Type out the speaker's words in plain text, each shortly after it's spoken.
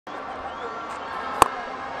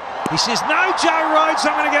He says, no, Joe Rhodes,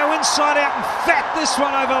 I'm going to go inside out and fat this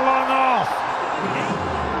one over long off.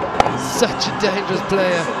 Such a dangerous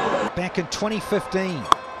player. Back in 2015,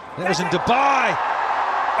 that was in Dubai.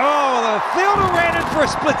 Oh, the fielder ran in for a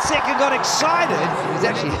split second, got excited. He was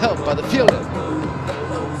actually helped by the fielder.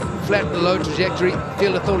 Flattened the low trajectory,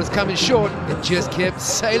 fielder thought it was coming short, it just kept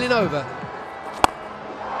sailing over.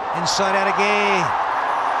 Inside out again.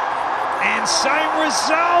 And same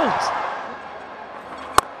result.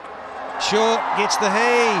 Short gets the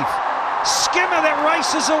heave. Skimmer that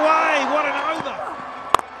races away. What an over.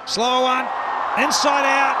 Slower one. Inside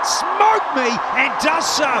out. Smoke me and does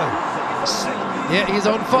so. Yeah, he's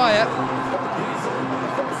on fire.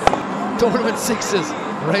 Tournament sixes.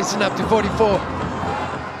 Racing up to 44.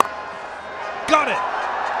 Got it.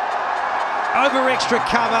 Over extra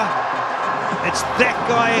cover. It's that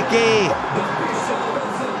guy again.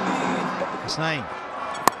 His name.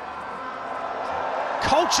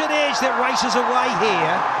 Cultured edge that races away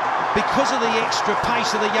here because of the extra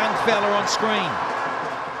pace of the young fella on screen.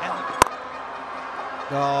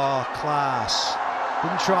 Oh, class.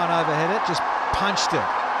 Didn't try and overhit it, just punched it.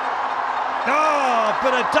 Oh,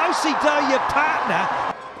 but a do-si-do your partner.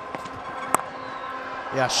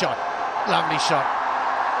 Yeah, shot. Lovely shot.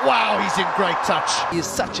 Wow, he's in great touch. He is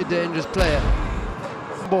such a dangerous player.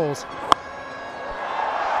 Balls.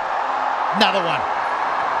 Another one.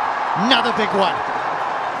 Another big one.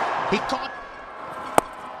 He can't.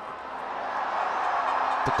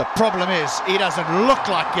 But the problem is, he doesn't look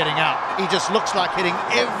like getting out. He just looks like hitting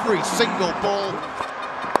every single ball.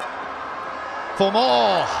 For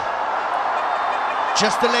more.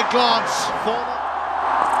 Just a leg glance. For the...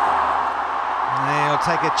 Now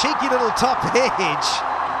take a cheeky little top edge.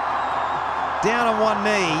 Down on one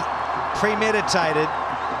knee. Premeditated.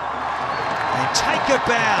 And take a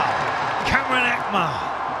bow. Kamran Akmal.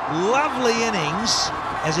 Lovely innings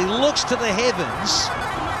as he looks to the heavens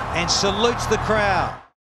and salutes the crowd.